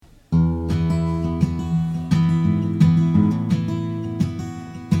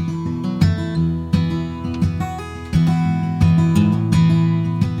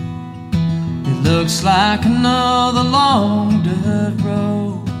Looks like another long dirt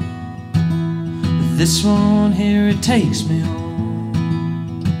road, but this one here, it takes me home.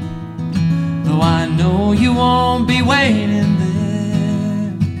 Though I know you won't be waiting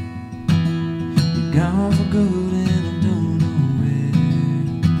there, you're gone for good and I don't know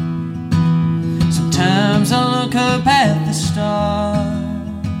where. Sometimes I look up at the stars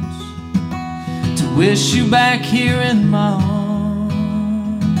to wish you back here in my arms.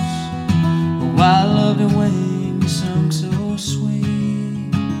 I loved it when you sung so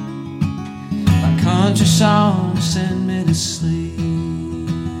sweet. My country song sent me to sleep.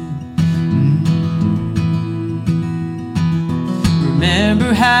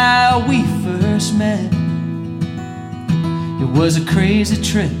 Remember how we first met? It was a crazy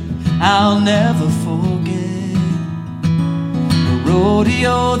trip I'll never forget. A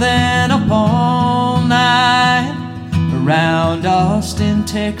rodeo, then up all night around Austin,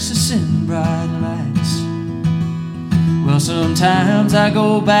 Texas in bright lights. Well, sometimes I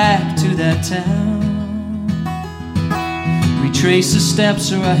go back to that town, retrace the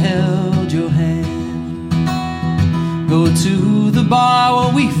steps where I held your hand, go to the bar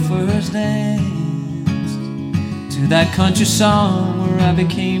where we first danced, to that country song where I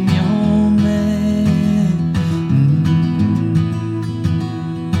became your man.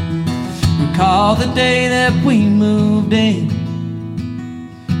 Recall the day that we moved in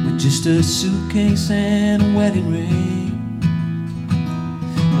with just a suitcase and a wedding ring.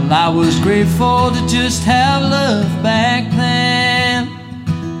 Well, I was grateful to just have love back then,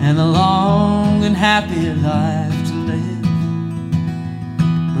 and a long and happy life to live.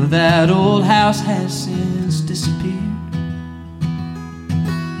 But that old house has since disappeared,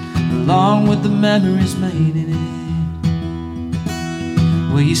 along with the memories made in it.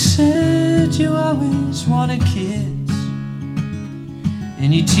 Well, you said you always wanted kids,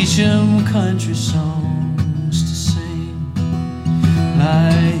 and you teach them country songs to sing,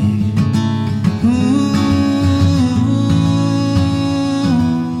 like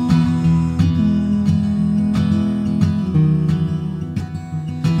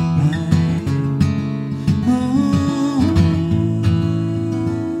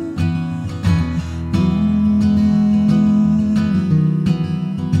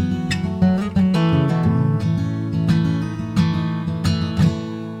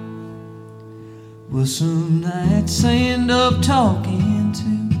well, some nights I end up talking to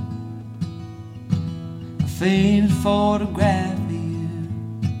a faded photograph of you.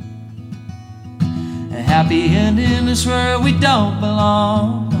 A happy ending is where we don't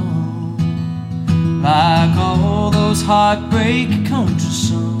belong, like all those heartbreak country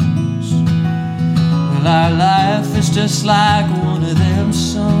songs. Well, our life is just like one of them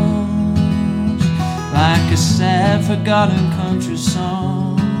songs, like a sad forgotten country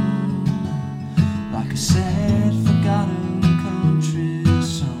song, like a sad, forgotten